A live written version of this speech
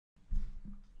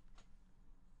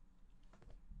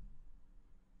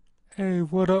Hey,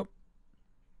 what up?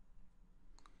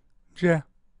 Yeah.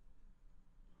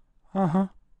 Uh-huh.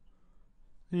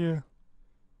 Yeah.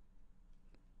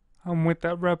 I'm with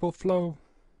that rebel flow.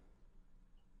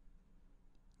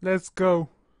 Let's go.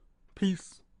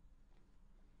 Peace.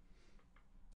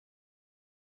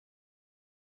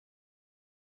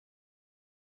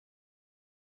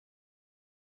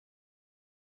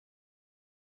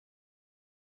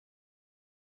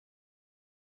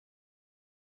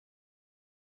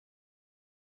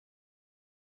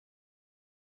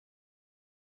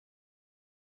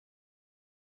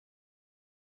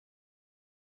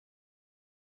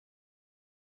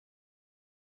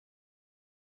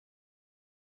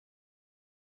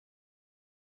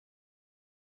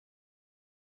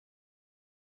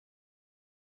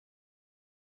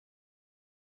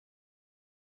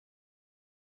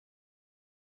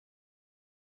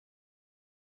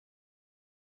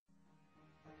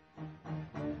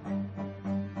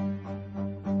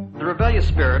 The rebellious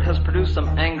spirit has produced some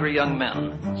angry young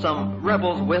men, some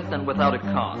rebels with and without a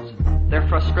cause. Their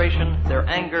frustration, their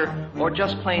anger, or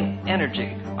just plain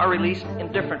energy are released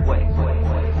in different ways.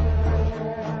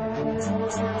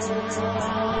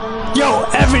 Yo,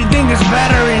 everything is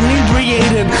better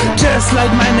inebriated, just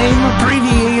like my name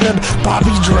abbreviated.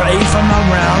 Bobby Dre from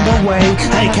around the way,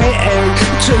 aka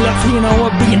Chillipino, a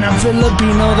being a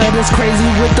Filipino that is crazy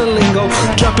with the lingo.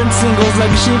 Dropping singles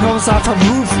like shivos off of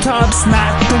rooftops,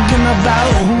 not thinking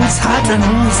about who's hot and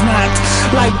who's not.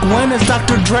 Like when is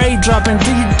Dr. Dre dropping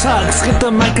detox? Get the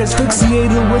mic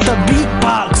asphyxiated with a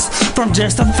beatbox from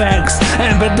Just Effects,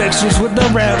 ambidextrous with the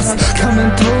reps, coming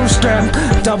through strap,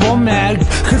 double mag,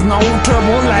 cause no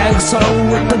trouble lag. So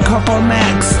with the couple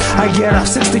max, I get off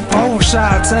 64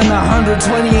 shots and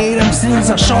 128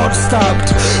 MCs are short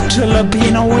stopped.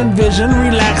 Chillipino envision,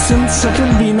 relaxing,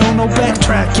 sipping vino, no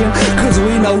backtracking, cause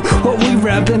we know what we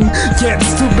reppin'. Get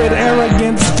stupid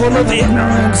arrogance, full of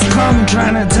ignorance, come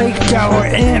trying to take our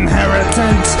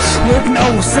inheritance with no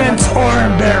sense or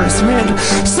embarrassment.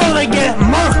 So they get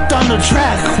marked on the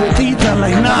track with ether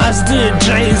like Nas did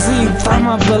Jay-Z. From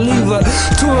a believer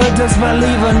to a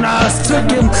disbeliever, Nas took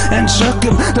him and shook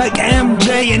him like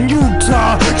MJ in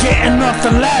Utah, getting off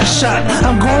the last shot.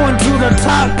 I'm going to the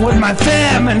top with my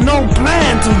fam and no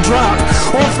plan to drop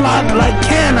or flop. Like,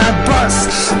 can I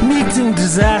bust? Meeting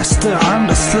disaster, I'm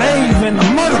the slave and the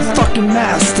motherfucking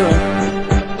master.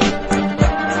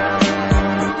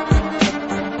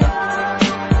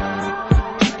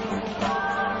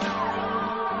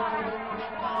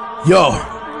 Yo,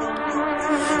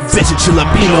 Vision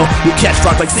Chillipino, you catch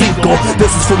rock like Cinco. This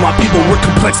is for my people, we're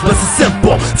complex, but it's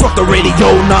simple. Fuck the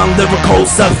radio, non-lyrical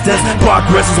substance.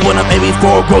 Progress is what I'm aiming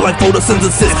for, grow like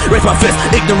photosynthesis. Raise my fist,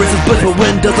 ignorance is bliss, but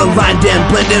when does the line then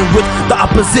blend in with the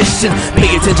opposition?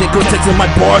 Pay attention, cause texting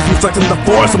my bars, reflecting the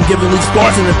forest. I'm giving these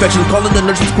scars an infection, calling the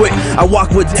nurses quick. I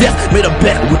walk with death, made a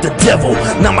bet with the devil.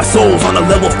 Now my soul's on a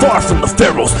level far from the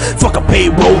pharaohs. Fuck a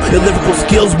payroll, your lyrical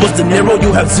skills was de Niro.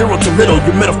 You have zero to little,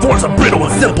 your metaphors are brittle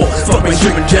and simple. Fuck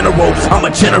mainstream in general, I'm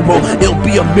a general. It'll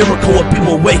be a miracle if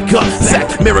people wake up.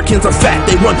 Fact, Americans are fat,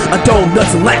 they run on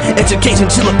donuts and lack education.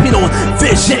 Chillipino and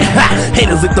vision, ha!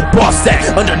 Haters like the boss sack,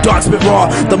 underdogs spit raw.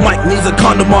 The mic needs a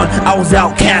condom on. I was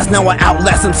outcast, now I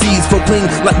outlast MCs. Flow clean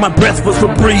like my breath was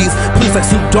Febreze. Please like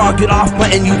Snoop Dogg, get off my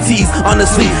NUTs.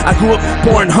 Honestly, I grew up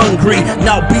poor and hungry.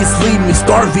 Now beasts leave me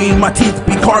starving. My teeth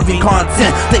be carving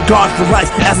content. Thank God for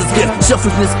life as its gift.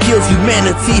 Selfishness kills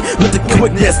humanity with the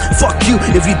quickness. Fuck you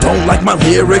if you don't like my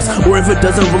lyrics, or if it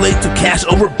doesn't relate to cash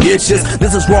over bitches.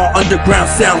 This is raw underground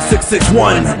sound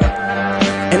 661,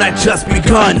 and I just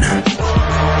begun.